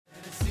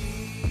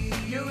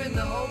You're in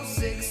the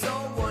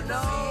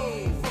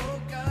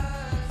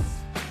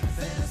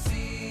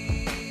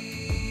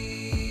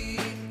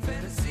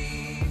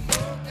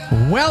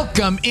 06010.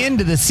 Welcome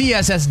into the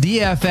CSS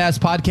DFS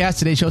podcast.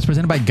 Today's show is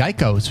presented by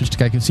Geico. Switch to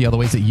Geico, see all the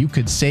ways that you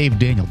could save.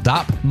 Daniel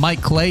Dopp,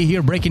 Mike Clay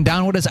here, breaking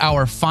down what is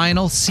our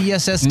final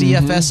CSS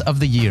DFS of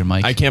the year,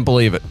 Mike. I can't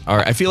believe it. All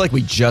right, I feel like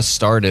we just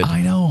started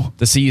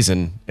the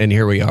season, and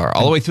here we are,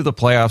 all the way through the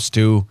playoffs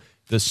to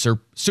the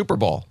Super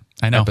Bowl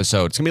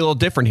episode. It's going to be a little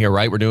different here,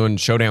 right? We're doing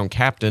Showdown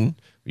Captain.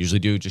 We usually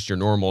do just your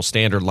normal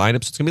standard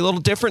lineups. It's going to be a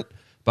little different,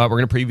 but we're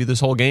going to preview this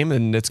whole game,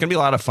 and it's going to be a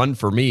lot of fun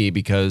for me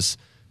because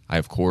I,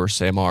 of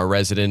course, am our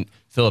resident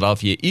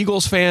Philadelphia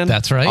Eagles fan.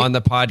 That's right. On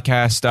the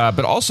podcast,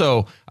 but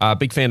also a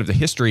big fan of the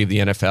history of the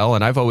NFL,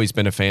 and I've always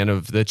been a fan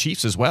of the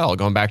Chiefs as well,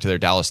 going back to their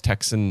Dallas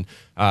Texan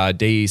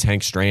days,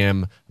 Hank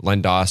Stram,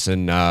 Len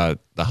Dawson,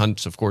 the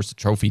Hunts, of course, the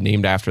trophy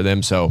named after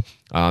them. So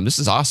this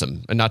is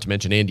awesome. And not to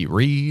mention Andy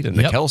Reid and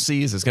the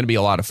Kelseys. It's going to be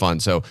a lot of fun.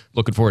 So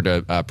looking forward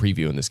to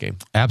previewing this game.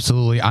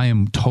 Absolutely. I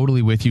am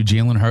totally with you.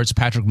 Jalen Hurts,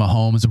 Patrick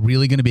Mahomes.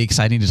 Really going to be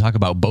exciting to talk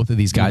about both of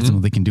these guys and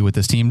what they can do with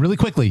this team. Really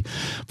quickly,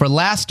 for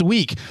last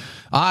week,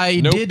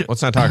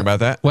 Let's not talk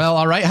about that. Well,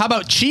 all right. How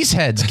about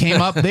Cheeseheads came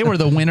up? They were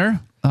the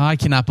winner. I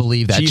cannot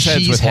believe that.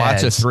 Cheeseheads with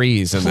lots of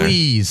threes in there.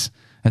 Please.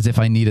 As if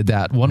I needed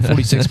that.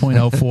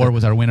 146.04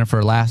 was our winner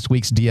for last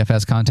week's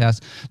DFS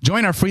contest.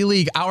 Join our free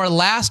league, our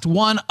last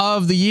one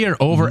of the year,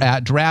 over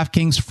at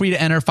DraftKings. Free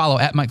to enter. Follow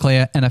at Mike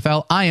Clay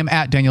NFL. I am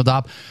at Daniel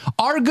Dopp.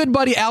 Our good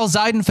buddy Al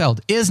Zeidenfeld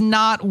is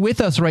not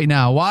with us right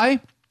now. Why?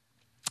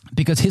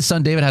 Because his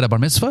son David had a bar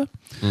mitzvah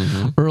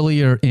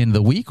earlier in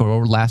the week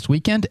or last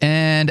weekend,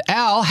 and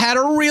Al had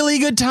a really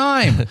good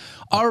time.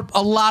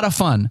 A lot of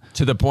fun.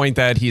 To the point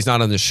that he's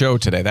not on the show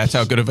today. That's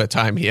how good of a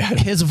time he had.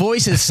 His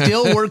voice is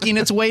still working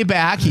its way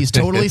back. He's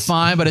totally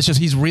fine, but it's just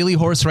he's really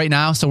hoarse right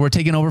now, so we're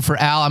taking over for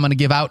Al. I'm going to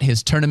give out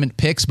his tournament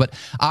picks, but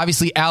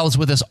obviously Al is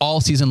with us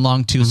all season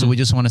long too, so we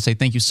just want to say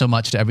thank you so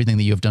much to everything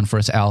that you have done for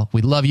us, Al.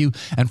 We love you,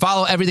 and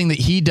follow everything that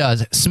he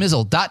does.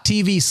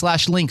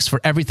 Smizzle.tv/links for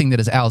everything that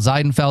is Al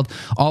Zeidenfeld,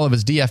 all of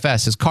his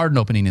DFS, his card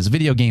opening, his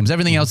video games,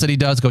 everything else that he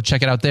does. Go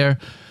check it out there.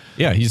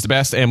 Yeah, he's the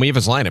best, and we have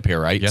his lineup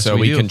here, right? Yes, so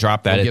we can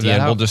drop that at the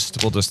end. We'll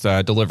just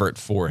deliver it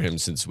for him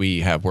since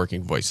we have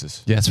working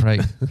voices. That's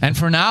right. And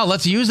for now,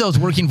 let's use those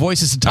working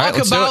voices to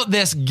talk about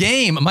this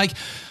game, Mike.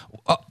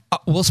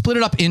 We'll split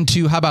it up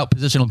into, how about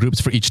positional groups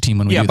for each team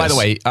when we do this? Yeah, by the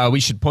way, we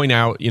should point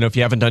out, if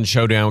you haven't done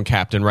Showdown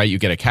Captain, right, you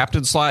get a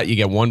captain slot, you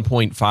get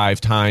 1.5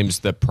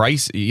 times the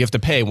price. You have to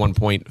pay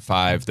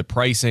 1.5 the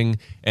pricing,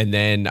 and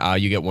then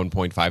you get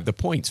 1.5 the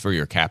points for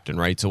your captain,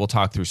 right? So we'll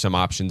talk through some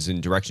options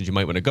and directions you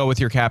might want to go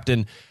with your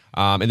captain.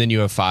 And then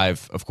you have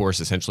 5, of course,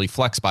 essentially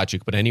flex spots. You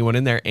can put anyone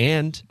in there,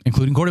 and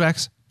including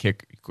quarterbacks.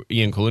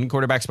 Including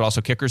quarterbacks, but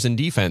also kickers and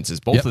defenses,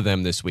 both of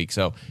them this week.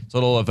 So it's a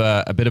little of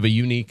a bit of a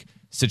unique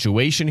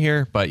situation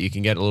here, but you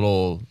can get a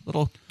little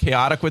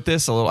chaotic with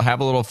this,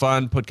 have a little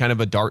fun, put kind of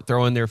a dart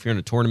throw in there if you're in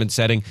a tournament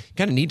setting. You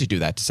kind of need to do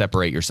that to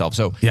separate yourself.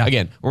 So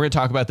again, we're going to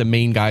talk about the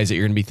main guys that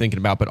you're going to be thinking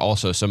about, but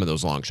also some of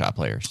those long shot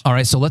players. All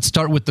right, so let's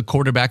start with the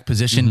quarterback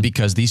position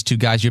because these two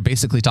guys, you're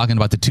basically talking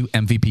about the two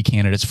MVP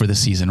candidates for the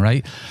season,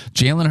 right?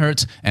 Jalen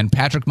Hurts and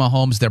Patrick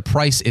Mahomes, their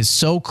price is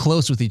so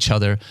close with each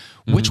other.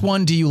 Which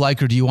one do you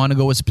like, or do you want to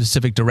go a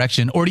specific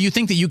direction, or do you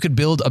think that you could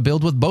build a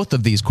build with both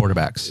of these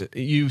quarterbacks?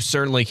 You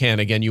certainly can.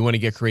 Again, you want to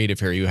get creative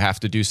here. You have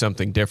to do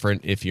something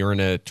different if you're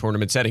in a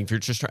tournament setting.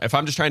 If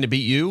I'm just trying to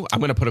beat you, I'm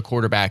going to put a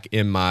quarterback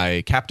in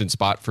my captain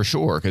spot for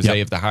sure because they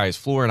have the highest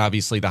floor and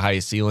obviously the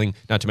highest ceiling.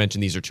 Not to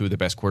mention these are two of the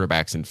best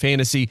quarterbacks in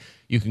fantasy.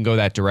 You can go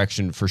that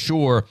direction for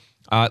sure.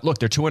 Look,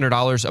 they're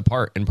 $200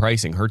 apart in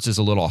pricing. Hurts is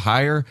a little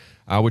higher,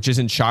 which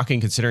isn't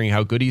shocking considering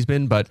how good he's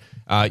been, but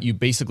you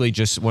basically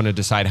just want to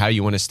decide how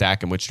you want to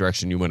stack and which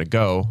direction you want to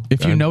go.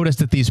 If you notice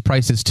that these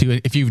prices too,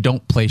 if you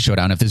don't play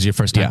Showdown, if this is your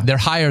first time, they're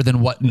higher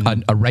than what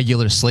a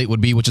regular slate would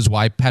be, which is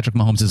why Patrick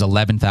Mahomes is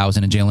 $11,000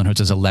 and Jalen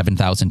Hurts is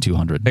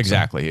 $11,200.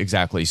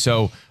 Exactly.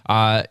 So,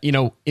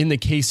 in the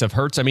case of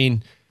Hurts, I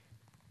mean,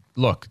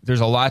 look,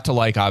 there's a lot to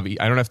like. I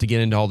don't have to get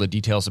into all the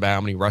details about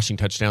how many rushing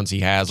touchdowns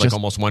he has, like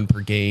almost one per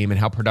game, and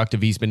how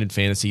productive he's been in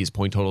fantasy. His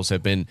point totals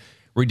have been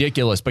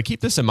ridiculous. But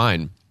keep this in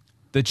mind.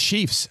 The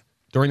Chiefs,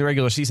 during the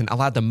regular season,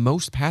 allowed the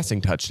most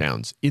passing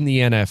touchdowns in the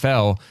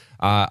NFL.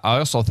 I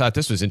also thought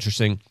this was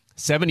interesting.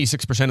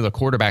 76% of the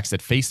quarterbacks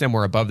that faced them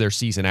were above their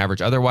season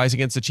average otherwise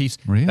against the Chiefs.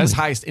 Really? That's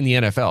highest in the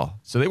NFL.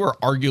 So they were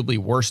arguably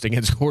worst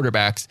against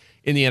quarterbacks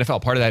in the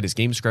NFL. Part of that is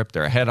game script.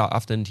 They're ahead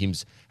often.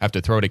 Teams have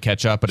to throw to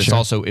catch up, but it's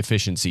also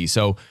efficiency.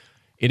 So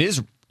it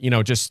is,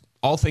 just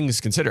all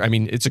things considered. I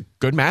mean, it's a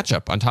good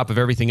matchup on top of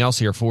everything else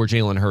here for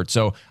Jalen Hurts.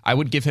 So I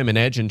would give him an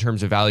edge in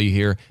terms of value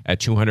here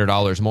at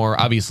 $200 more.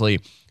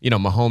 Obviously,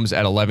 Mahomes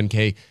at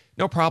 $11K,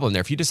 no problem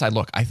there. If you decide,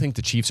 look, I think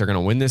the Chiefs are going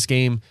to win this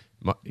game,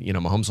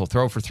 Mahomes will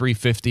throw for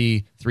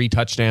 350, 3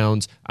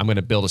 touchdowns. I'm going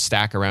to build a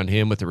stack around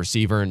him with the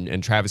receiver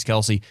and Travis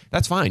Kelce.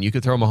 That's fine. You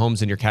could throw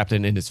Mahomes in your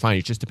captain, and it's fine.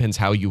 It just depends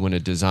how you want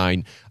to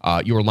design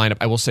your lineup.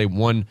 I will say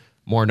one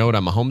more note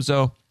on Mahomes,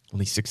 though.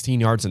 Only 16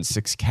 yards and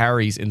 6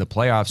 carries in the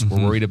playoffs.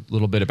 We're worried a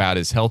little bit about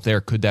his health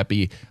there. Could that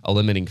be a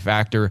limiting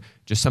factor?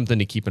 just something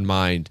to keep in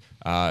mind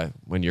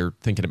when you're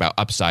thinking about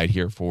upside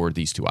here for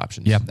these two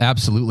options. Yeah,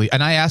 absolutely.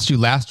 And I asked you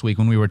last week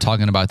when we were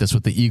talking about this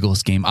with the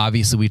Eagles game.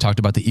 Obviously, we talked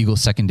about the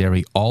Eagles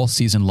secondary all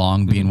season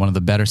long being one of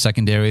the better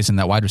secondaries in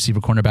that wide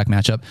receiver cornerback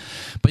matchup.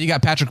 But you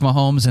got Patrick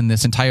Mahomes and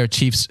this entire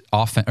Chiefs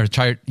offense,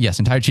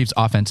 entire Chiefs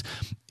offense.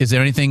 Is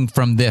there anything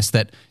from this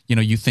that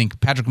you think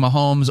Patrick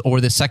Mahomes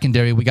or the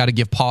secondary, we got to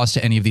give pause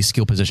to any of these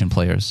skill position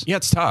players? Yeah,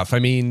 it's tough. I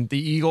mean, the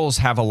Eagles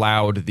have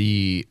allowed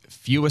the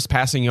fewest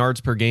passing yards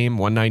per game,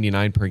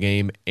 199 per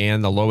game,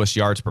 and the lowest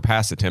yards per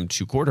pass attempt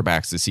to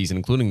quarterbacks this season,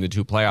 including the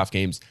 2 playoff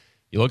games.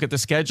 You look at the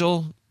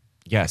schedule,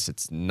 yes,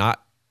 it's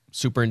not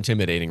super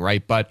intimidating,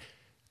 right? But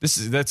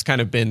that's kind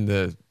of been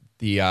the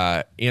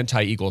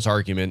anti-Eagles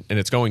argument, and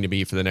it's going to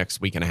be for the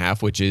next week and a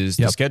half, which is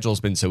the schedule's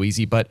been so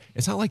easy, but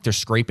it's not like they're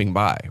scraping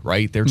by,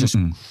 right? They're just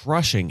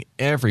crushing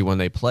everyone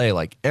they play.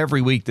 Like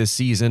every week this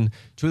season,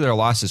 2 of their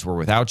losses were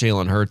without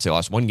Jalen Hurts. They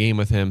lost 1 game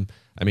with him.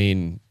 I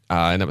mean,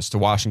 and that was to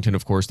Washington,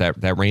 of course, that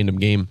random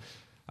game.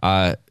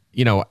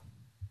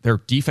 Their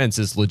defense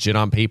is legit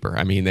on paper.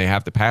 I mean, they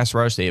have the pass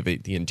rush. They have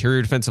the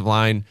interior defensive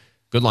line,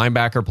 good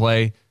linebacker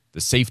play. The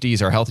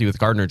safeties are healthy with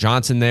Gardner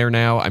Johnson there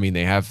now. I mean,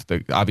 they have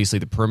obviously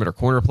the perimeter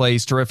corner play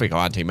is terrific.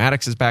 Avonte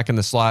Maddox is back in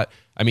the slot.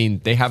 I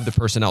mean, they have the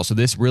personnel. So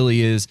this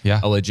really is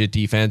a legit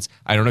defense.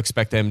 I don't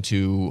expect them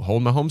to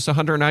hold Mahomes to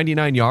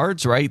 199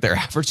 yards, right? Their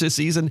average this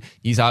season.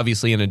 He's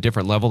obviously in a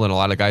different level than a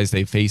lot of guys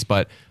they face,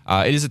 but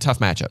it is a tough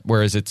matchup.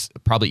 Whereas it's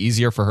probably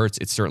easier for Hurts,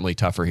 it's certainly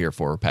tougher here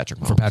for Patrick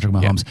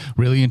Mahomes. Yeah.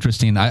 Really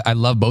interesting. I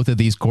love both of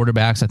these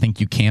quarterbacks. I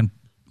think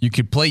you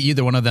could play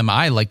either one of them.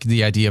 I like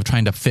the idea of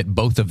trying to fit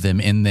both of them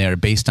in there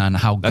based on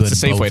how good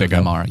both of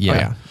them are.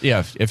 Yeah.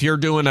 If you're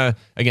doing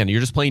you're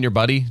just playing your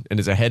buddy and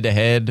it's a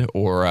head-to-head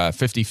or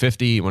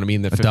 50-50, you want to be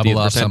in the 50th double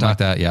up, percentile. something like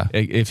that, yeah.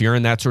 If you're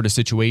in that sort of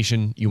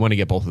situation, you want to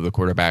get both of the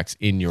quarterbacks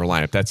in your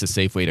lineup. That's a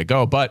safe way to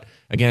go. But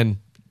again,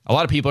 a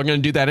lot of people are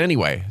going to do that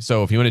anyway.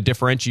 So if you want to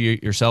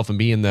differentiate yourself and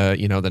be in the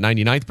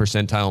 99th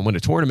percentile and win a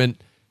tournament,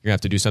 you're going to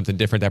have to do something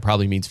different. That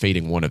probably means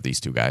fading one of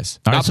these two guys.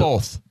 Not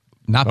both.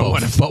 Not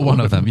both, but one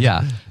of them.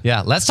 Yeah.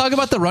 Let's talk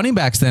about the running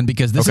backs then,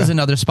 because this is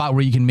another spot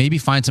where you can maybe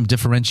find some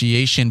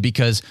differentiation,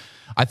 because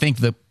I think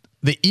the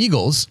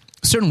Eagles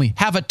certainly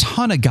have a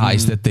ton of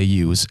guys that they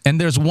use. And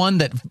there's one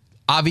that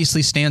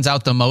obviously stands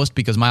out the most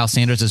because Miles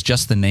Sanders is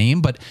just the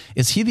name, but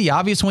is he the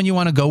obvious one you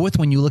want to go with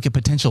when you look at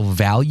potential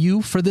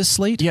value for this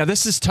slate? Yeah,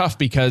 this is tough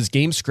because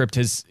game script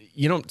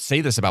you don't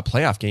say this about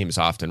playoff games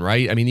often,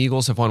 right? I mean, the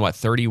Eagles have won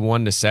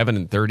 31-7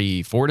 and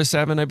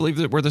 34-7, I believe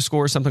that were the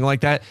scores, something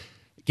like that.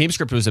 Game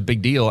script was a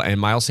big deal, and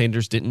Miles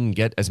Sanders didn't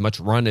get as much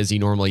run as he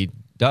normally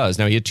does.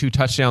 Now, he had 2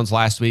 touchdowns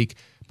last week.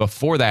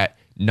 Before that,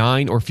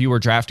 9 or fewer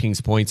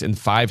DraftKings points in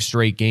 5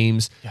 straight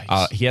games.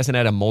 He hasn't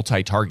had a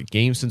multi-target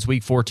game since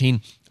week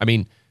 14. I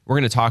mean, we're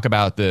going to talk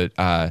about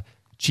the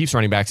Chiefs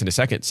running backs in a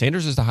second.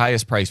 Sanders is the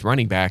highest priced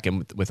running back,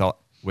 and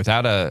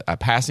without a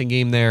passing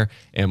game there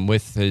and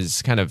with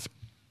his kind of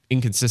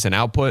inconsistent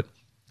output,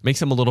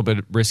 makes him a little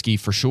bit risky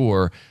for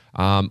sure.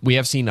 We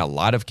have seen a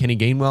lot of Kenny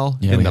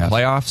Gainwell in the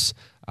playoffs.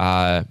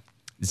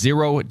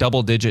 0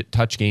 double-digit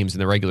touch games in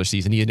the regular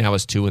season. He now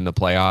has 2 in the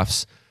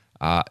playoffs.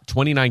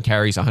 29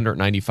 carries,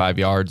 195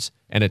 yards,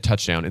 and a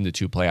touchdown in the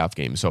 2 playoff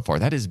games so far.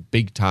 That is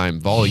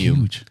big-time volume.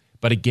 Huge.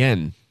 But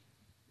again,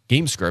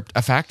 game script,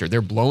 a factor.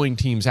 They're blowing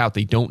teams out.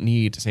 They don't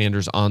need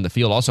Sanders on the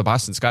field. Also,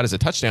 Boston Scott has a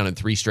touchdown in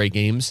 3 straight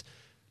games,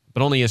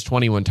 but only has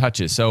 21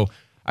 touches. So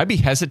I'd be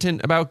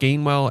hesitant about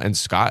Gainwell and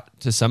Scott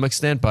to some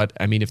extent, but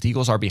I mean, if the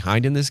Eagles are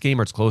behind in this game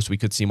or it's close, we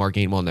could see more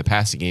Gainwell in the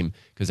passing game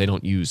because they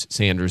don't use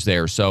Sanders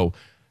there. So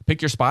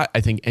pick your spot.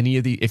 I think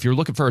if you're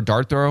looking for a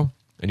dart throw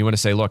and you want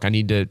to say, look, I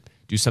need to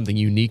do something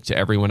unique to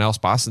everyone else,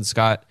 Boston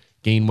Scott,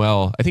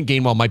 Gainwell. I think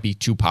Gainwell might be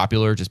too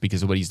popular just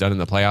because of what he's done in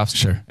the playoffs.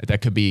 Sure.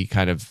 That could be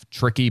kind of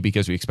tricky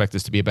because we expect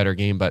this to be a better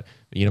game, but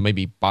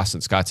maybe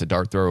Boston Scott's a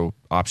dart throw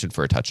option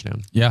for a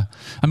touchdown. Yeah.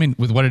 I mean,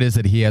 with what it is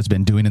that he has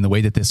been doing and the way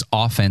that this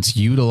offense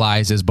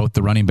utilizes both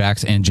the running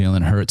backs and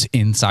Jalen Hurts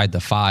inside the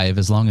 5,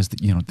 as long as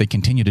they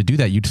continue to do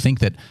that, you'd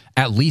think that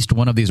at least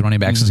one of these running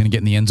backs is going to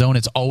get in the end zone.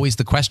 It's always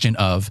the question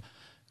of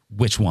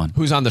which one?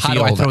 Who's on the field?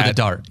 How do I throw the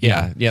dart?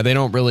 Yeah. They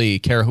don't really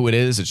care who it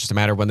is. It's just a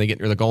matter of when they get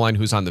near the goal line,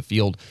 who's on the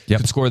field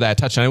could score that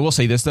touchdown. I will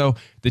say this, though.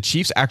 The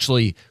Chiefs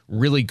actually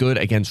really good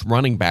against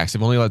running backs.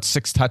 They've only allowed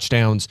 6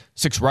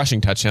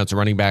 rushing touchdowns to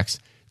running backs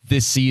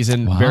this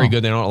season. Wow. Very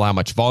good. They don't allow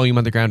much volume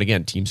on the ground.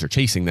 Again, teams are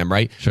chasing them,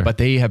 right? Sure. But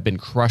they have been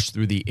crushed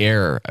through the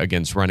air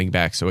against running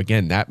backs. So,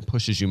 again, that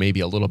pushes you maybe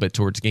a little bit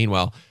towards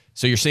Gainwell.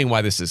 So you're seeing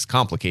why this is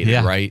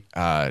complicated, right?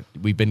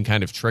 We've been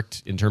kind of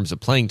tricked in terms of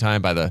playing time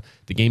by the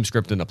game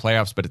script in the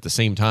playoffs, but at the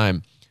same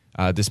time,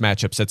 this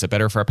matchup sets it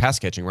better for a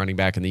pass-catching running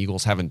back, and the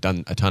Eagles haven't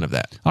done a ton of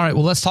that. All right,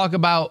 well, let's talk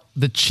about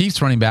the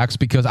Chiefs running backs,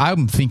 because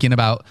I'm thinking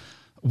about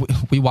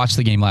we watched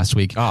the game last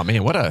week. Oh,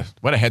 man, what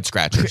a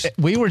head-scratcher.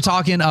 We were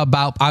talking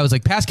about, I was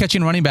like,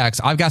 pass-catching running backs.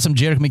 I've got some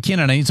Jerick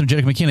McKinnon. I need some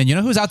Jerick McKinnon. You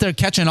know who's out there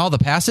catching all the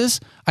passes?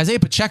 Isaiah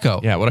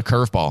Pacheco. Yeah, what a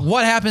curveball.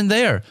 What happened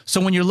there?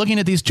 So when you're looking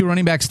at these 2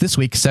 running backs this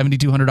week,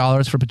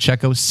 $7,200 for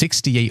Pacheco,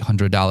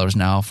 $6,800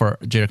 now for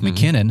Jerick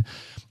McKinnon.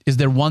 is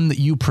there one that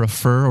you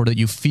prefer or that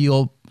you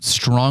feel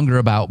stronger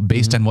about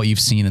based on what you've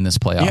seen in this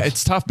playoff? Yeah,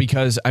 it's tough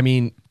because, I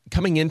mean,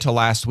 coming into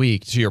last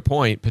week, to your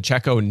point,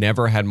 Pacheco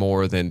never had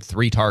more than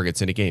 3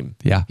 targets in a game.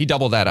 Yeah. He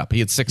doubled that up. He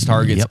had 6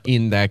 targets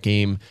in that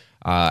game.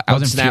 That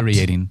was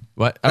infuriating.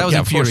 What? That was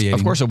infuriating.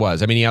 Of course it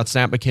was. I mean, he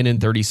outsnapped McKinnon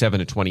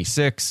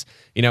 37-26.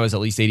 You know, it was at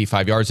least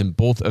 85 yards in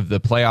both of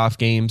the playoff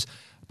games.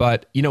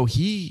 But,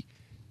 even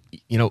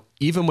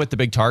with the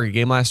big target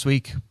game last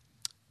week,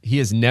 he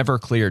has never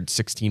cleared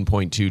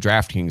 16.2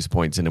 DraftKings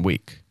points in a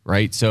week,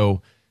 right?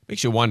 So it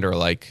makes you wonder,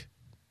 like,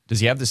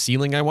 does he have the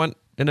ceiling I want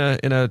in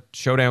a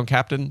showdown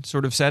captain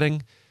sort of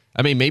setting?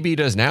 I mean, maybe he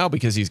does now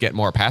because he's getting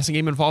more passing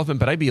game involvement,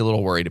 but I'd be a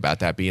little worried about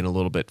that being a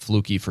little bit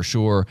fluky for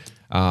sure.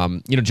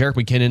 Jerick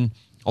McKinnon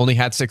only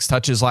had 6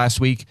 touches last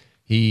week.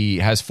 He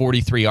has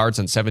 43 yards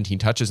on 17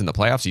 touches in the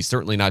playoffs. He's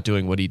certainly not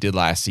doing what he did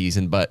last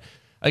season, but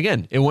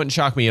again, it wouldn't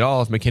shock me at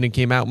all if McKinnon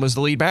came out and was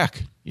the lead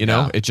back.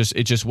 It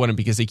just wouldn't,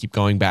 because they keep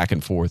going back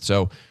and forth.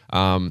 So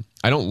I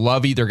don't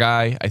love either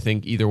guy. I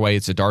think either way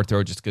it's a dart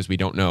throw just because we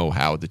don't know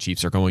how the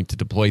Chiefs are going to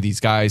deploy these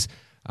guys.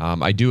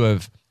 I do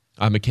have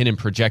McKinnon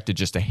projected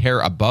just a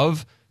hair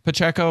above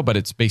Pacheco, but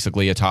it's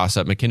basically a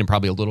toss-up. McKinnon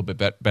probably a little bit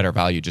better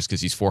value just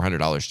because he's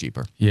 $400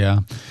 cheaper. Yeah.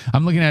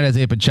 I'm looking at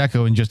Isaiah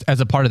Pacheco and just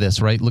as a part of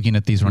this, right, looking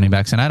at these running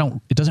backs,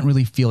 and it doesn't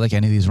really feel like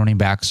any of these running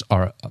backs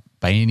are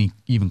by any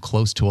even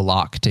close to a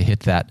lock to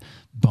hit that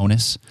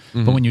bonus.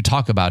 But when you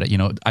talk about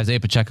it,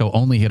 Isaiah Pacheco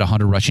only hit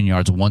 100 rushing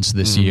yards once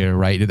this year,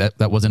 right?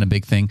 That wasn't a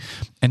big thing.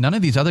 And none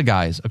of these other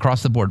guys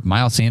across the board,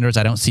 Miles Sanders,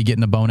 I don't see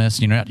getting a bonus.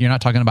 You're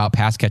not talking about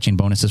pass catching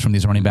bonuses from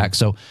these running backs.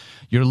 So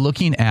you're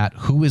looking at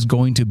who is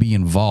going to be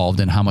involved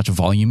and how much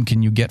volume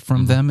can you get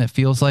from them. It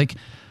feels like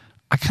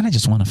I kind of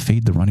just want to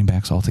fade the running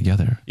backs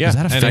altogether. Yeah. Is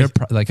that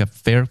a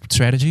fair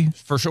strategy?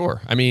 For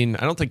sure. I mean,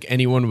 I don't think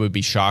anyone would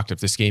be shocked if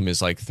this game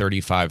is like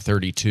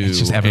 35-32 it's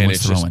just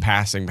everyone's throwing. Just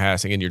passing,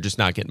 and you're just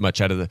not getting much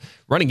out of the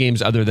running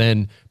games other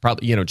than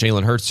probably,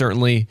 Jalen Hurts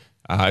certainly.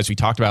 As we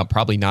talked about,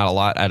 probably not a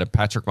lot out of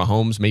Patrick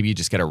Mahomes. Maybe you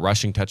just get a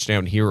rushing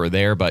touchdown here or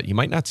there, but you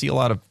might not see a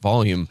lot of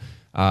volume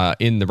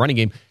in the running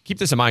game. Keep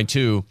this in mind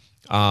too.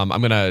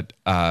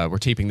 We're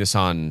taping this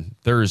on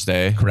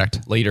Thursday.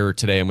 Correct. Later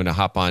today, I'm going to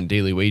hop on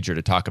Daily Wager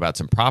to talk about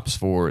some props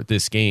for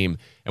this game.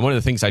 And one of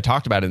the things I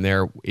talked about in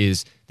there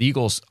is the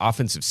Eagles'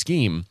 offensive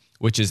scheme,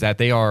 which is that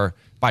they are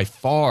by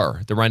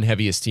far the run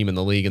heaviest team in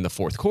the league in the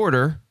fourth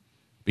quarter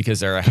because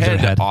they're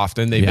ahead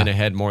often. They've been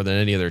ahead more than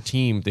any other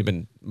team. They've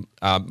been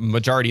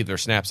majority of their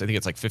snaps. I think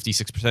it's like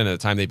 56% of the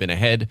time they've been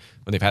ahead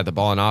when they've had the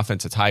ball in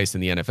offense. It's highest in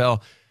the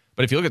NFL.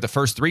 But if you look at the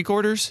first 3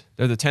 quarters,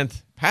 they're the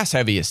 10th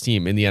pass-heaviest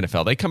team in the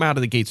NFL. They come out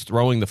of the gates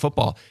throwing the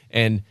football,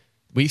 and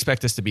we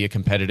expect this to be a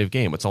competitive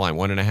game. What's the line,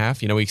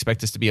 1.5? We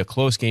expect this to be a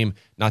close game,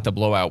 not the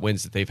blowout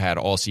wins that they've had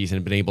all season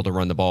and been able to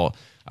run the ball.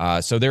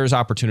 So there is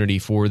opportunity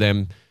for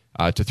them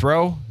to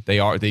throw.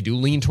 They do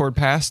lean toward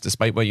pass,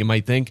 despite what you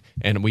might think,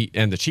 and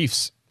the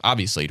Chiefs,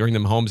 obviously, during the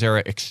Mahomes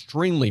era,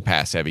 extremely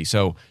pass-heavy.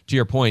 So, to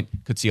your point,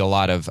 could see a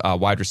lot of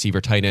wide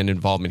receiver, tight end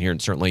involvement here, and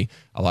certainly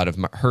a lot of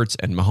Hurts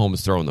and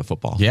Mahomes throwing the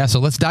football. Yeah, so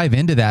let's dive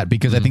into that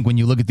because I think when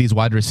you look at these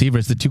wide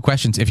receivers, the 2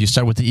 questions, if you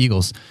start with the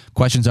Eagles,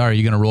 questions are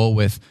you going to roll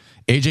with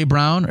A.J.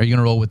 Brown or are you going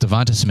to roll with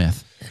Devonta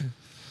Smith?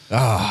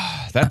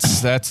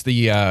 That's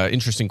the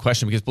interesting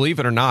question because believe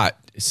it or not,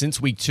 since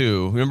week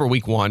 2, remember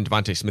week 1,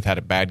 Devonta Smith had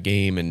a bad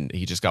game and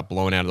he just got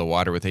blown out of the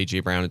water with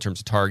A.J. Brown in terms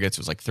of targets. It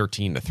was like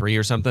 13-3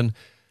 or something.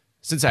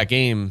 Since that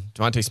game,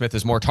 Devonta Smith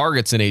has more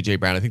targets than A.J.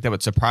 Brown. I think that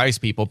would surprise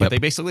people, but they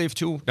basically have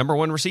 2 number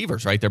 1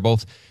 receivers, right? They're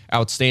both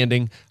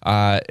outstanding.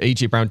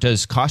 A.J. Brown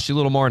does cost you a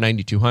little more,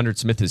 $9,200.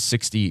 Smith is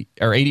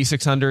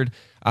 $8,600.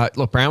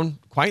 Look, Brown,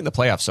 quiet in the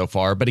playoffs so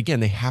far, but again,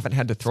 they haven't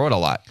had to throw it a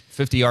lot.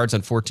 50 yards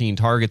on 14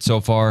 targets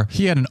so far.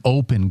 He had an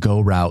open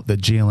go route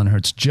that Jalen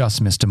Hurts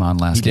just missed him on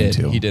last game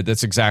too. He did.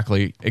 That's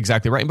exactly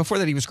right. And before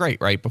that, he was great,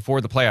 right? Before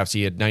the playoffs,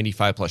 he had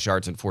 95-plus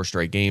yards in 4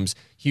 straight games.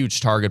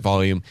 Huge target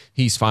volume.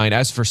 He's fine.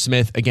 As for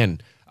Smith, again,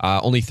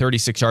 only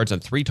 36 yards on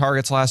 3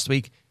 targets last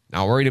week.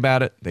 Not worried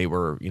about it. They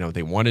were,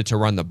 they wanted to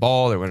run the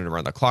ball. They wanted to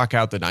run the clock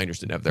out. The Niners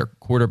didn't have their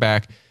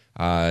quarterback.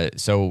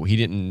 So he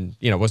didn't,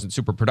 wasn't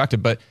super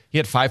productive, but he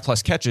had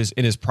 5+ catches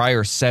in his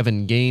prior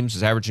 7 games,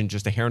 was averaging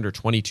just a hair under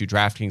 22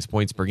 DraftKings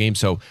points per game.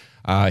 So,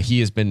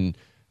 he has been,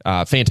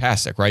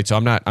 fantastic, right? So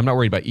I'm not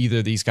worried about either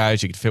of these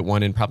guys. You could fit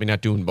one in, probably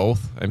not doing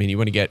both. I mean, you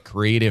want to get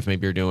creative.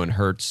 Maybe you're doing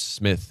Hurts,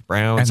 Smith,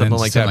 Brown, and something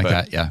like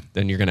that. Yeah.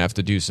 Then you're going to have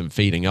to do some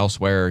fading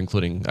elsewhere,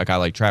 including a guy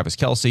like Travis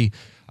Kelce.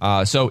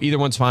 So either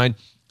one's fine.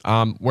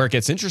 Where it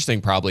gets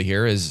interesting probably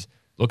here is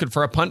looking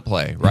for a punt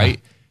play, right?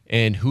 Yeah.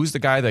 And who's the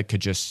guy that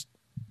could just,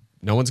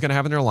 no one's going to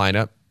have in their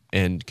lineup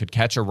and could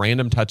catch a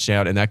random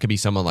touchdown, and that could be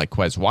someone like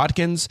Quez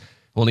Watkins,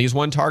 who only has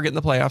 1 target in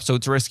the playoffs, so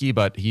it's risky,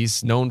 but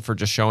he's known for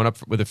just showing up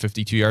with a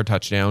 52-yard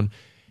touchdown.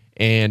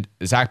 And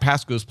Zach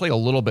Pasco's played a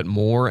little bit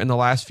more in the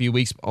last few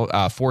weeks,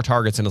 4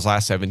 targets in his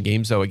last 7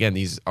 games. So again,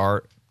 these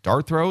are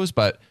dart throws,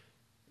 but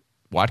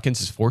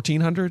Watkins is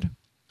 $1,400.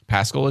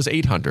 Pascal is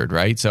 $800,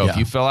 right? So if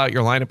you fill out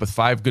your lineup with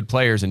 5 good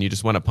players and you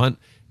just want to punt,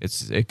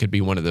 it could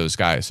be one of those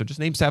guys. So just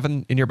name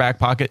 7 in your back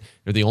pocket.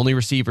 They're the only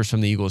receivers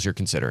from the Eagles you're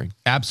considering.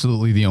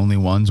 Absolutely the only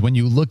ones. When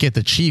you look at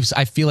the Chiefs,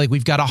 I feel like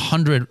we've got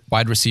 100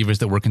 wide receivers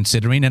that we're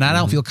considering, and I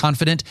don't feel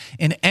confident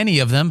in any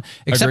of them,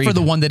 except for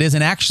the one that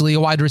isn't actually a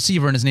wide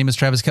receiver, and his name is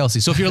Travis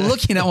Kelce. So if you're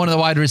looking at one of the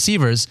wide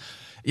receivers,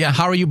 yeah,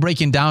 how are you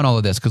breaking down all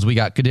of this? Because we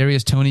got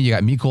Kadarius Toney, you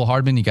got Mecole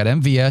Hardman, you got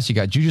MVS, you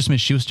got Juju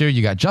Smith-Schuster,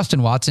 you got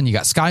Justin Watson, you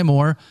got Sky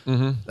Moore.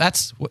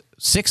 That's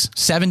 6,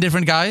 7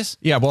 different guys?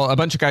 Yeah, well, a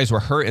bunch of guys were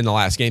hurt in the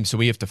last game, so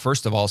we have to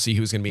first of all see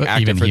who's going to be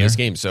active for this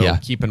game. So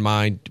keep in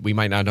mind, we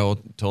might not know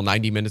until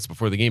 90 minutes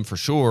before the game for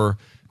sure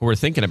who we're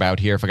thinking about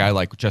here. If a guy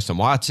like Justin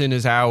Watson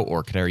is out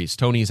or Kadarius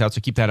Toney is out,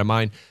 so keep that in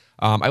mind.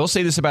 I will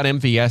say this about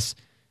MVS.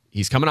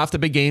 He's coming off the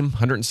big game,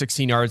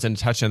 116 yards and a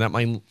touchdown. That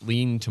might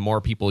lean to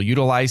more people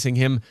utilizing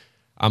him.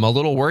 I'm a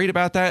little worried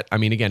about that. I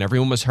mean, again,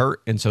 everyone was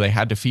hurt, and so they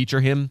had to feature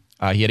him.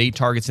 He had 8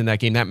 targets in that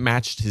game. That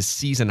matched his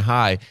season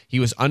high. He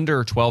was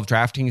under 12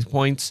 DraftKings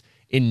points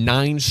in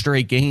 9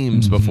 straight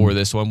games before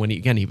this one when,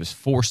 he was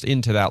forced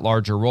into that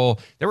larger role.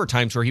 There were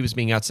times where he was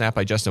being outsnapped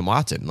by Justin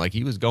Watson. Like,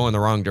 he was going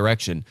the wrong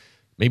direction.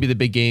 Maybe the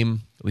big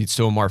game leads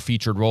to a more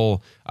featured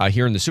role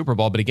here in the Super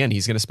Bowl, but again,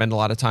 he's going to spend a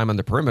lot of time on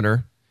the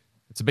perimeter.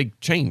 It's a big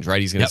change,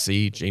 right? He's going to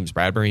see James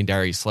Bradbury and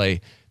Darius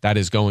Slay. That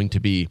is going to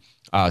be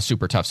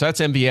super tough. So that's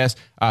MVS.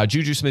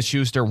 Juju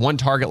Smith-Schuster, 1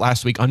 target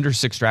last week, under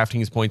 6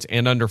 DraftKings points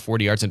and under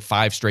 40 yards in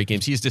 5 straight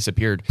games. He's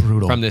disappeared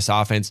from this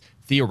offense.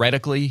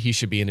 Theoretically, he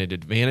should be in an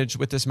advantage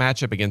with this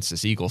matchup against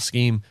this Eagles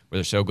scheme where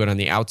they're so good on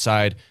the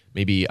outside.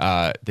 Maybe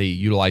they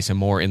utilize him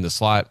more in the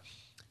slot.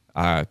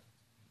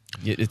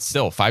 It's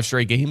still 5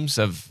 straight games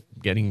of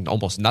getting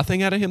almost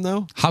nothing out of him,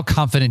 though. How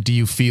confident do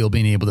you feel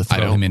being able to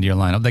throw him into your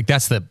lineup? Like,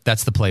 that's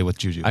the play with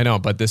Juju. I know,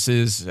 but this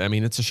is, I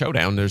mean, it's a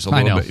showdown. There's a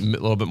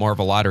little bit more of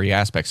a lottery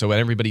aspect. So when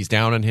everybody's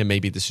down on him,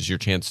 maybe this is your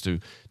chance to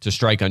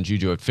strike on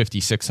Juju at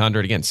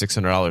 $5,600. Again,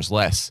 $600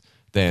 less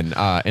than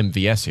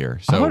MVS here.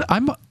 So what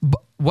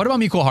about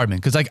Mecole Hardman?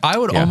 Because I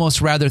would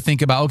almost rather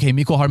think about, okay,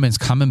 Mecole Hardman's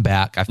coming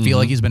back. I feel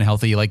like he's been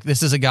healthy. Like,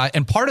 this is a guy,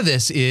 and part of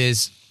this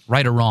is,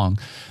 right or wrong,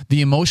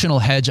 the emotional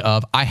hedge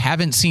of, I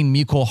haven't seen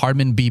Mecole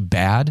Hardman be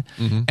bad,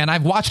 and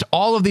I've watched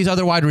all of these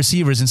other wide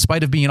receivers, in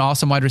spite of being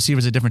awesome wide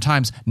receivers at different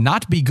times,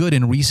 not be good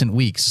in recent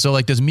weeks. So,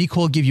 like, does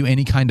Mecole give you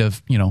any kind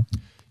of,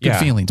 good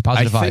feelings,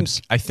 positive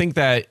vibes? I think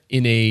that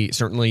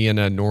certainly in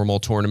a normal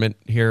tournament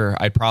here,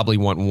 I'd probably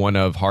want one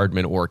of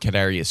Hardman or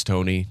Kadarius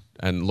Toney.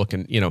 And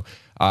looking,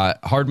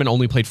 Hardman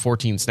only played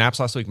 14 snaps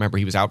last week. Remember,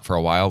 he was out for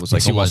a while. It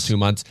was almost 2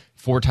 months.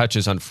 4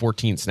 touches on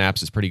 14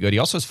 snaps is pretty good. He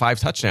also has 5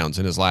 touchdowns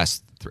in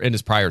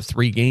his prior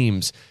 3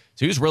 games.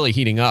 So he was really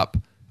heating up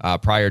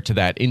prior to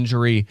that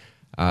injury.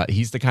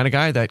 He's the kind of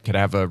guy that could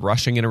have a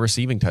rushing and a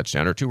receiving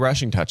touchdown or 2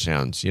 rushing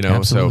touchdowns.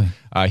 Absolutely.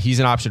 So he's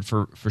an option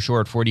for sure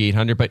at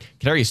 4,800. But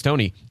Kadarius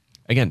Toney,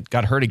 again,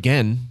 got hurt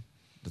again.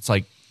 It's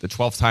like the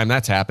 12th time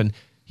that's happened.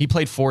 He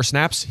played 4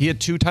 snaps. He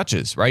had 2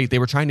 touches, right? They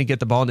were trying to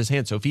get the ball in his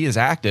hand. So if he is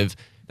active,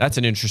 that's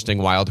an interesting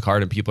wild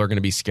card, and people are going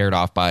to be scared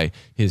off by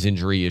his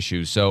injury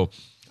issues. So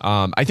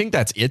I think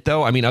that's it,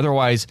 though. I mean,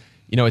 otherwise,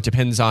 it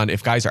depends on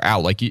if guys are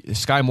out. Like,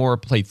 Sky Moore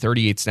played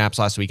 38 snaps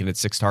last week and had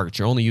 6 targets.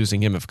 You're only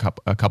using him if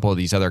a couple of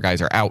these other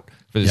guys are out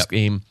for this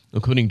game,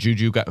 including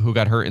Juju, who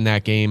got hurt in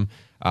that game.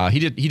 He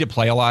did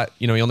play a lot.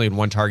 He only had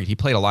 1 target. He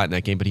played a lot in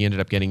that game, but he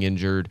ended up getting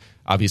injured.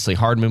 Obviously,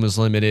 Hardman was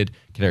limited.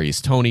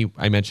 Kadarius Toney,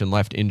 I mentioned,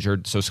 left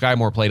injured. So Sky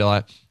Moore played a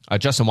lot.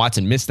 Justin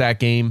Watson missed that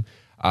game.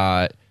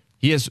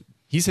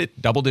 He's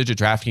hit double-digit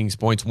DraftKings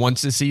points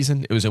once this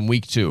season. It was in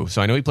week 2. So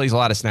I know he plays a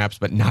lot of snaps,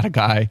 but not a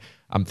guy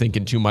I'm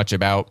thinking too much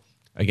about.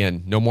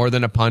 Again, no more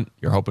than a punt.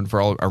 You're hoping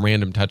for a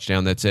random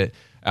touchdown. That's it.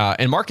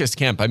 And Marcus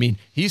Kemp, I mean,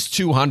 he's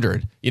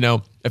 200.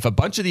 If a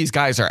bunch of these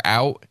guys are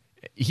out,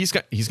 he's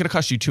going to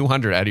cost you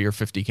 200 out of your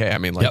 50K. I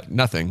mean,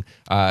 nothing.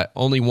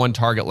 Only 1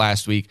 target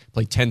last week,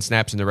 played 10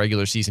 snaps in the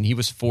regular season. He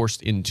was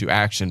forced into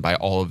action by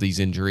all of these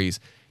injuries.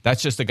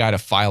 That's just a guy to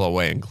file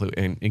away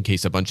in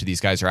case a bunch of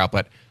these guys are out,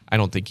 but I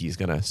don't think he's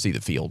going to see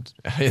the field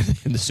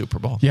in the Super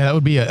Bowl. Yeah, that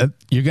would be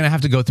you're going to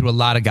have to go through a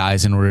lot of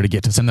guys in order to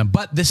get to some of them,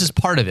 but this is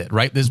part of it,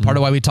 right? This is part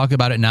of why we talk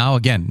about it now.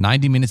 Again,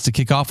 90 minutes to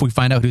kick off. We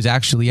find out who's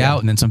actually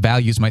out, and then some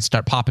values might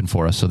start popping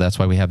for us. So that's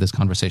why we have this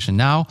conversation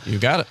now. You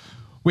got it.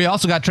 We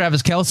also got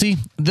Travis Kelce.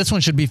 This one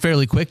should be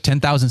fairly quick,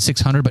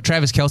 10,600. But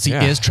Travis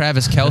Kelce is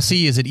Travis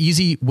Kelce. Is it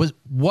easy?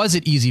 Was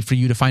it easy for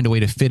you to find a way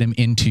to fit him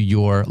into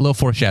your little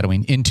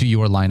foreshadowing into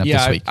your lineup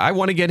this week? I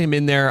want to get him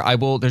in there. I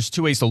will. There's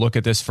 2 ways to look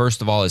at this.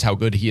 First of all, is how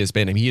good he has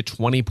been. I mean, he had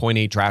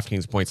 20.8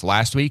 DraftKings points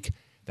last week.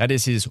 That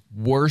is his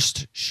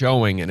worst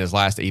showing in his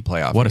last 8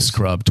 playoff games. What a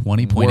scrub!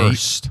 20.8,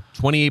 worst.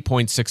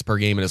 28.6 per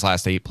game in his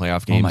last 8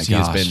 playoff games. Oh my gosh. He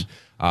has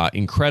been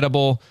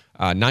incredible.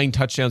 9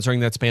 touchdowns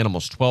during that span,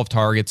 almost 12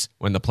 targets.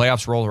 When the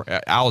playoffs roll,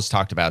 Al has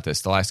talked about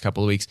this the last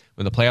couple of weeks.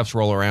 When the playoffs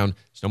roll around,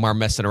 there's no more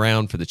messing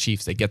around for the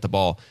Chiefs. They get the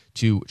ball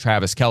to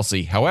Travis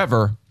Kelce.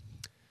 However,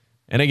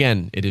 and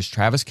again, it is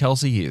Travis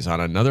Kelce. He is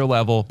on another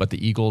level, but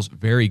the Eagles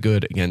very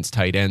good against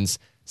tight ends.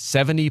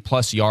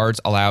 70-plus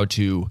yards allowed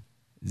to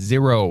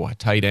 0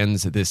 tight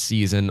ends this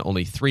season,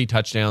 only 3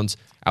 touchdowns.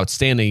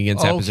 Outstanding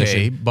against that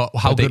position. But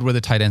how good were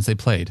the tight ends they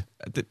played?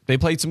 They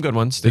played some good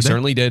ones. They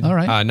certainly did. All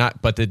right.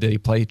 But did they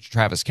play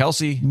Travis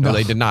Kelce? No,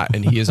 they did not.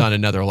 And he is on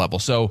another level.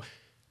 So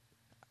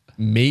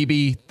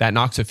maybe that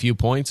knocks a few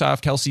points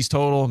off Kelce's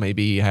total.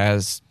 Maybe he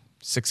has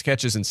 6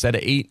 catches instead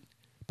of 8.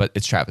 But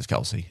it's Travis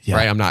Kelce,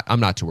 right? I'm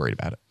not too worried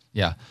about it.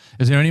 Yeah.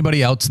 Is there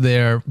anybody else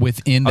there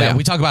within that?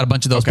 We talk about a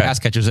bunch of those pass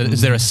catchers. Is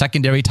there a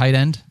secondary tight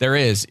end? There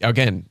is.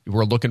 Again,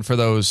 we're looking for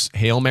those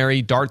Hail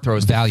Mary dart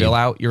throws to fill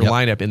out your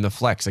lineup in the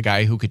flex. A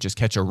guy who could just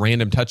catch a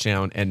random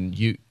touchdown and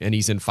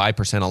he's in 5%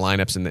 of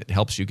lineups and it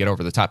helps you get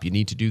over the top. You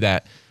need to do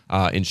that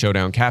in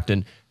Showdown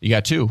Captain. You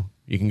got 2.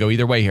 You can go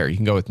either way here. You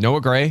can go with Noah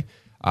Gray,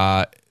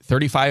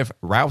 35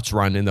 routes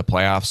run in the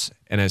playoffs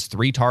and has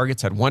 3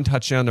 targets, had 1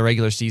 touchdown in the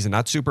regular season.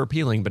 Not super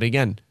appealing, but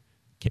again,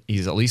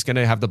 he's at least going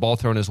to have the ball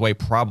thrown his way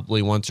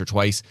probably once or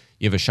twice.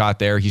 You have a shot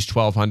there. He's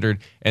 1,200.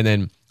 And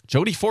then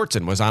Jody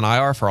Fortson was on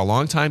IR for a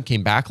long time,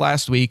 came back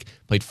last week,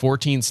 played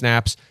 14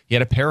 snaps. He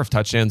had a pair of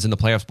touchdowns in the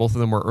playoffs. Both of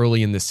them were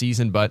early in the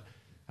season. But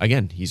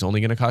again, he's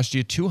only going to cost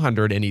you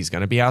 200, and he's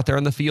going to be out there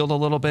on the field a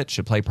little bit.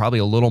 Should play probably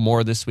a little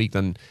more this week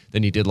than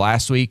he did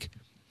last week.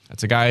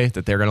 That's a guy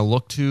that they're going to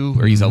look to,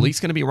 or he's at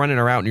least going to be running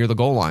around near the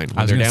goal line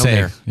when they're down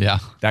there. Yeah.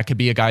 That could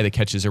be a guy that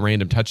catches a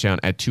random touchdown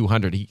at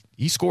 200.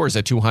 He scores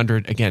at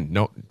 200. Again,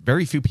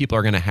 very few people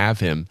are going to have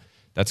him.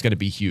 That's going to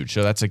be huge.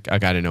 So that's a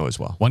guy to know as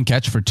well. 1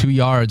 catch for 2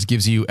 yards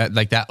gives you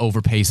like that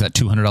overpays that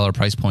 $200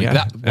 price point. Yeah.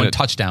 That one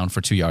touchdown for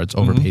 2 yards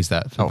overpays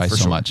that by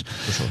so much.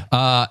 For sure.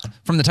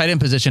 From the tight end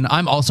position,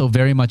 I'm also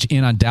very much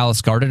in on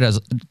Dallas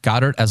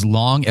Goedert as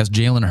long as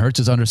Jalen Hurts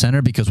is under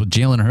center, because with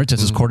Jalen Hurts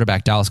as his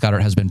quarterback, Dallas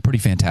Goedert has been pretty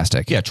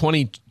fantastic. Yeah,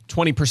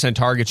 20%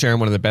 target share and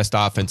one of the best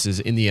offenses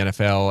in the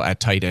NFL at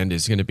tight end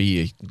is going to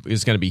be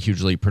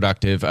hugely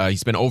productive.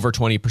 He's been over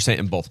 20%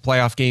 in both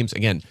playoff games.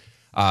 Again,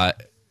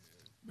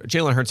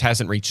 Jalen Hurts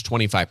hasn't reached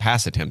 25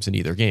 pass attempts in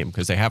either game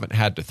because they haven't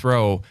had to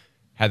throw.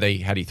 Had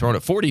he thrown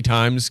it 40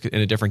 times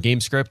in a different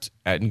game script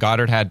and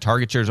Goddard had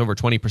target shares over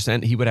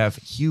 20%, he would have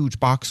huge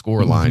box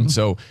score line.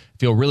 So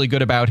feel really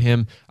good about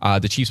him.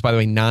 The Chiefs, by the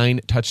way,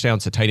 9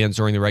 touchdowns to tight ends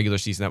during the regular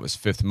season. That was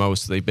 5th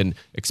most. They've been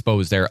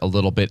exposed there a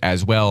little bit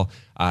as well.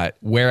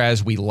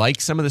 Whereas we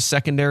like some of the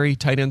secondary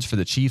tight ends for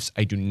the Chiefs,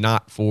 I do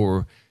not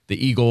for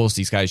the Eagles.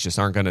 These guys just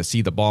aren't going to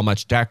see the ball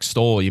much. Dak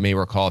Stoll, you may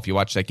recall if you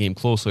watched that game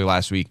closely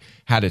last week,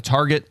 had a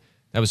target.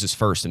 That was his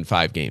first in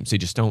 5 games. They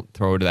just don't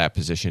throw to that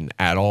position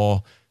at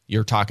all.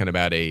 You're talking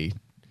about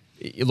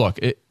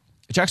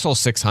Jack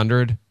Stoll's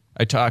 600.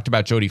 I talked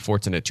about Jody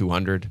Fortson at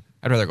 200.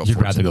 I'd rather go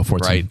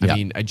Fortson. Right? Yeah. I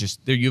mean,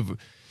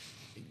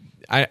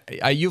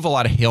 you have a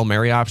lot of Hail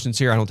Mary options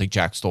here. I don't think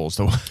Jack Stoll is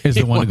the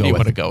one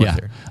to go with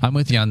here. I'm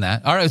with you on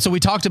that. All right, so we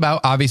talked about,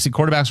 obviously,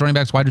 quarterbacks, running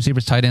backs, wide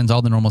receivers, tight ends,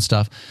 all the normal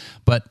stuff.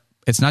 But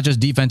it's not just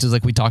defenses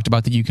like we talked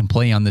about that you can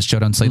play on this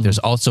Showdown slate. There's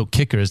also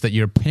kickers that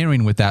you're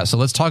pairing with that. So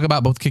let's talk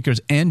about both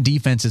kickers and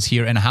defenses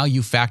here and how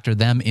you factor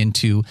them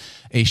into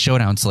a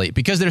Showdown slate,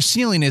 because their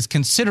ceiling is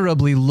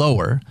considerably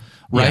lower,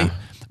 right? Yeah.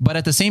 But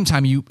at the same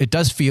time, it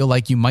does feel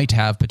like you might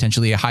have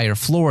potentially a higher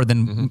floor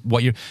than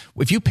what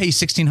if you pay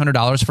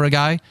 $1,600 for a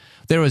guy,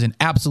 there is an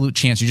absolute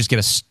chance you just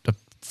get a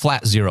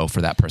flat 0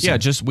 for that person. Yeah,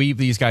 just weave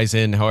these guys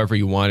in however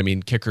you want. I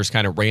mean, kicker's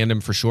kind of random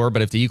for sure,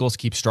 but if the Eagles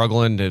keep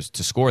struggling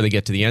to score, they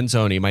get to the end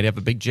zone, you might have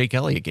a big Jake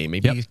Elliott game.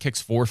 Maybe he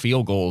kicks 4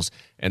 field goals,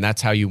 and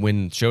that's how you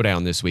win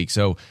Showdown this week.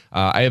 So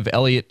I have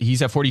Elliott.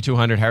 He's at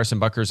 4,200.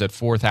 Harrison Butker's at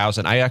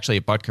 4,000. I actually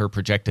have Butker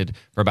projected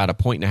for about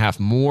 1.5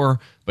 more,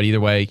 but either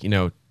way,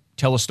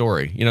 tell a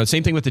story.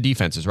 Same thing with the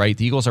defenses, right?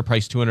 The Eagles are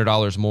priced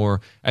 $200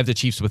 more. I have the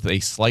Chiefs with a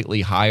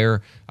slightly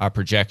higher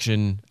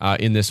projection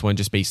in this one,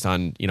 just based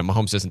on,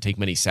 Mahomes doesn't take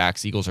many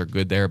sacks. Eagles are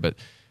good there, but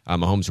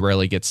Mahomes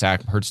rarely gets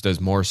sacked. Hurts does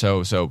more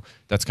so. So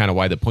that's kind of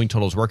why the point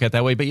totals work out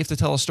that way. But you have to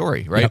tell a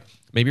story, right? Yep.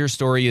 Maybe your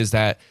story is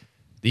that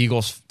the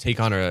Eagles take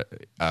on a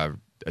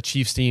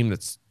Chiefs team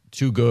that's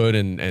too good,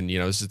 and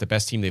this is the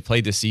best team they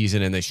played this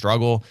season, and they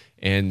struggle,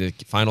 and the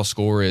final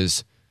score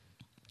is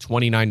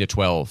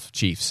 29-12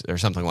 Chiefs or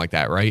something like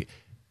that, right?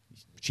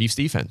 Chiefs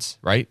defense,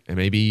 right? And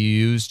maybe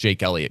you use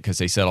Jake Elliott because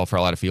they settle for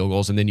a lot of field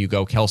goals, and then you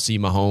go Kelce,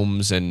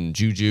 Mahomes, and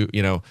Juju.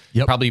 You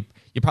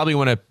probably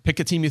want to pick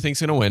a team you think's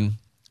going to win.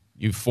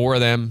 You have 4 of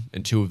them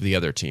and 2 of the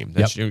other team.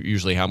 That's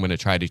usually how I'm going to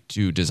try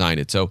to design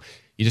it. So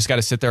you just got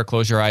to sit there,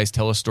 close your eyes,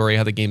 tell a story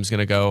how the game's going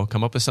to go,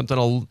 come up with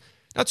something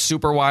not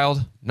super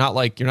wild, not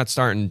like you're not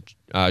starting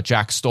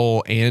Jack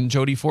Stoll and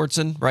Jody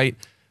Fortson, right?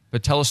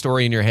 But tell a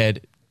story in your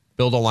head.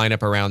 Build a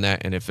lineup around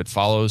that, and if it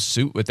follows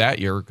suit with that,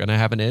 you're going to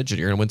have an edge and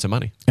you're going to win some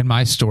money. In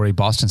my story,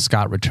 Boston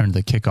Scott returned the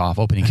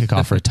opening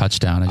kickoff for a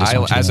touchdown.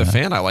 As a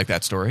fan, I like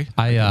that story.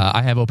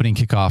 I have opening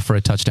kickoff for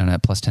a touchdown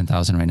at plus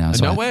 10,000 right now.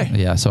 So no way.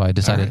 Yeah, so I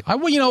decided,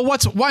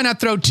 why not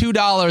throw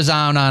 $2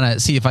 on it,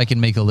 see if I can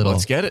make a little.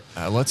 Let's get it.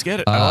 I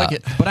like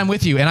it. But I'm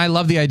with you, and I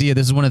love the idea.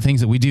 This is one of the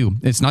things that we do.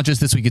 It's not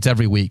just this week; it's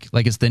every week.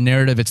 Like, it's the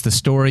narrative, it's the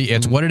story,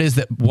 it's what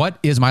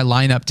is my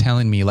lineup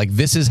telling me? Like,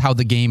 this is how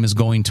the game is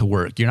going to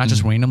work. You're not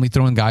just randomly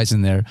throwing guys guys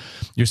in there.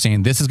 You're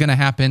saying this is going to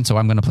happen, so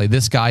I'm going to play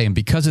this guy, and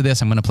because of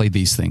this, I'm going to play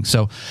these things.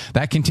 So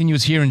that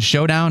continues here in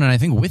Showdown, and I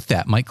think with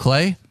that, Mike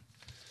Clay,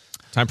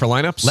 time for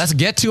lineups. let's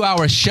get to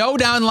our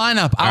Showdown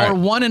lineup, our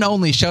one and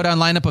only Showdown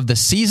lineup of the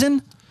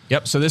season.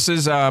 Yep. So this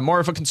is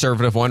more of a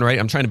conservative one, right?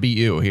 I'm trying to beat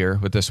you here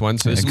with this one.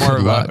 So this is more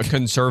of a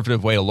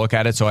conservative way to look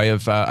at it. So I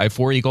have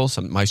 4 Eagles.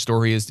 My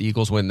story is the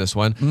Eagles win this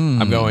one.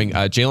 I'm going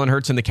Jalen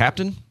Hurts in the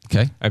captain.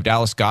 Okay. I have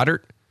Dallas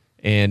Goedert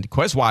and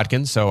Quez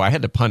Watkins. So I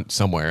had to punt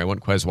somewhere. I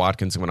went Quez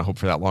Watkins. I'm going to hope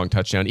for that long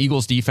touchdown.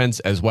 Eagles defense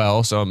as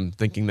well. So I'm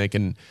thinking they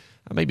can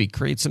maybe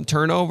create some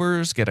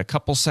turnovers, get a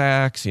couple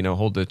sacks,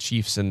 hold the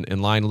Chiefs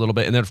in line a little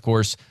bit. And then, of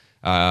course,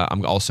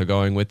 I'm also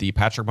going with the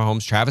Patrick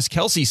Mahomes, Travis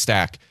Kelce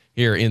stack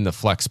here in the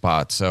flex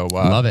spot. So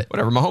love it.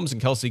 Whatever, Mahomes and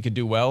Kelce could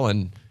do well,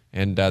 and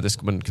this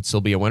one could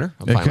still be a winner.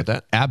 I'm fine with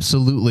that.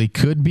 Absolutely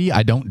could be.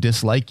 I don't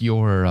dislike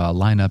your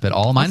lineup at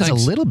all. Mine is a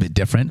little bit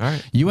different. All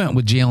right. You went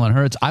with Jalen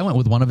Hurts. I went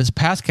with one of his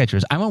pass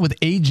catchers. I went with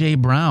A.J.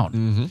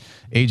 Brown.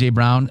 A.J.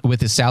 Brown, with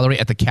his salary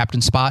at the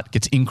captain spot,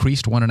 gets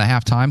increased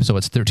 1.5 times, so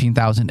it's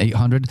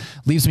 $13,800.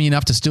 Leaves me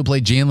enough to still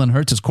play Jalen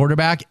Hurts as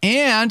quarterback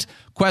and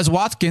Quez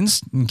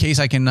Watkins, in case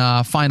I can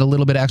find a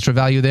little bit of extra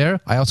value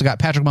there. I also got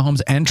Patrick Mahomes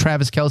and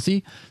Travis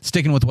Kelce,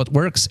 sticking with what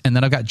works. And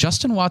then I've got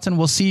Justin Watson.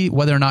 We'll see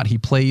whether or not he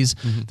plays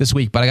this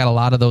week, but I got a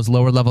lot of those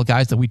lower level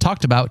guys that we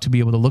talked about to be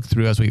able to look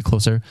through as we get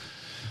closer.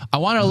 I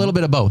wanted a little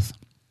bit of both.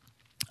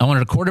 I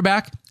wanted a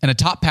quarterback and a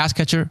top pass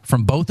catcher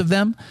from both of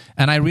them.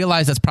 And I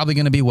realized that's probably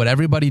going to be what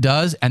everybody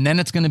does. And then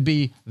it's going to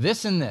be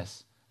this and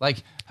this.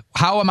 Like,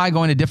 how am I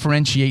going to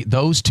differentiate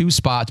those two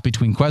spots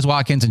between Quez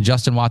Watkins and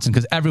Justin Watson?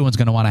 Because everyone's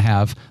going to want to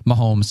have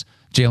Mahomes,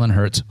 Jalen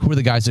Hurts. Who are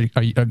the guys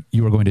that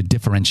you are going to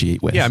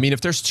differentiate with? Yeah, I mean, if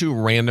there's 2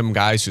 random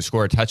guys who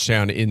score a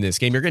touchdown in this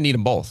game, you're going to need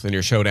them both in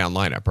your showdown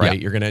lineup, right?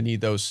 Yeah. You're going to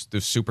need those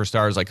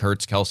superstars like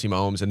Hurts, Kelce,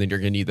 Mahomes, and then you're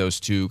going to need those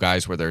 2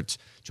 guys, whether it's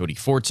Jody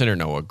Fortson or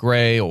Noah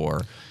Gray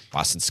or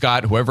Boston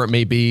Scott, whoever it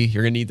may be,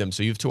 you're going to need them.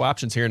 So you have 2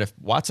 options here, and if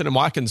Watson and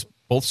Watkins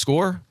both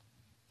score,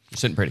 you're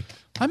sitting pretty.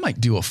 I might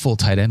do a full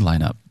tight end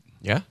lineup.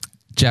 Yeah?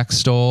 Jack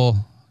Stoll,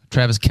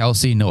 Travis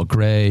Kelce, Noah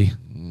Gray,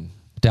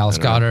 Dallas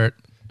Goedert,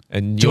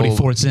 and Jody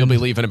Fortson. You'll be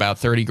leaving about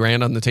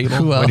 $30,000 on the table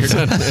Who when else?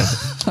 you're done.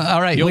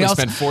 All right. You only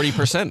spent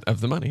 40%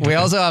 of the money. We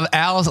also have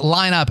Al's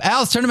lineup.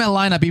 Al's tournament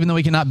lineup, even though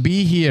he cannot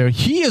be here,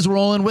 he is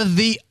rolling with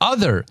the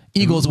other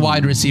Eagles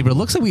wide receiver.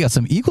 Looks like we got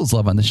some Eagles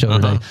love on the show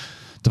today.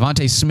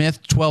 Devontae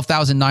Smith,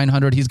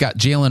 $12,900. He's got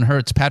Jalen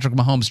Hurts, Patrick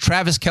Mahomes,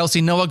 Travis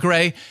Kelce, Noah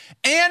Gray,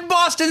 and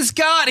Boston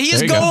Scott. He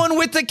is going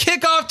with the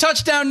kickoff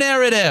touchdown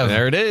narrative.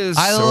 There it is.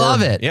 I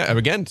love it. Yeah,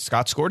 again,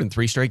 Scott scored in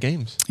 3 straight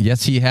games.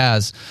 Yes, he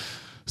has.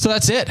 So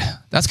that's it.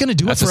 That's going to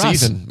do it for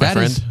us. That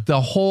is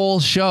the whole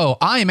show.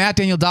 I am at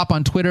Daniel Dopp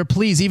on Twitter.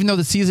 Please, even though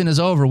the season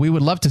is over, we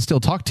would love to still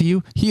talk to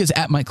you. He is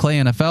at Mike Clay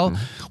NFL.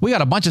 We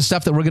got a bunch of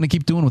stuff that we're going to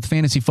keep doing with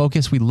Fantasy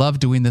Focus. We love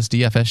doing this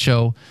DFS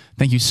show.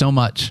 Thank you so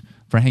much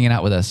for hanging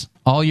out with us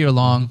all year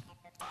long.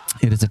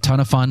 It is a ton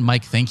of fun.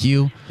 Mike, thank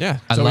you. Yeah.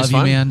 I love you,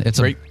 man. It's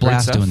a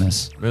blast doing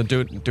this. We'll do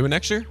it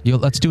next year?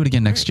 Let's do it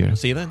again next year.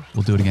 See you then.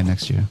 We'll do it again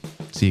next year.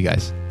 See you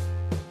guys.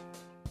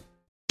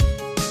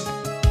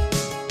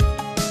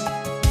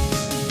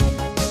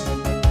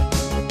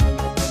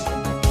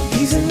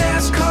 He's a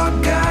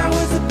NASCAR guy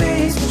with a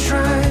basement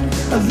shrine,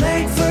 a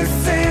Langford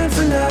fan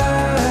for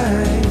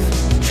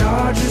life. The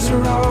Chargers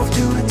are off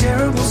to a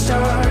terrible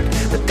start,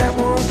 but that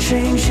won't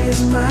change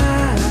his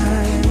mind.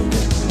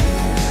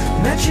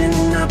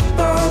 Matching up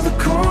all the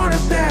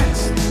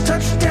cornerbacks,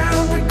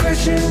 touchdown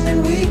regression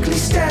and weekly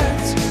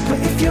stats. But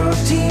if your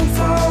team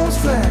falls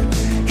flat,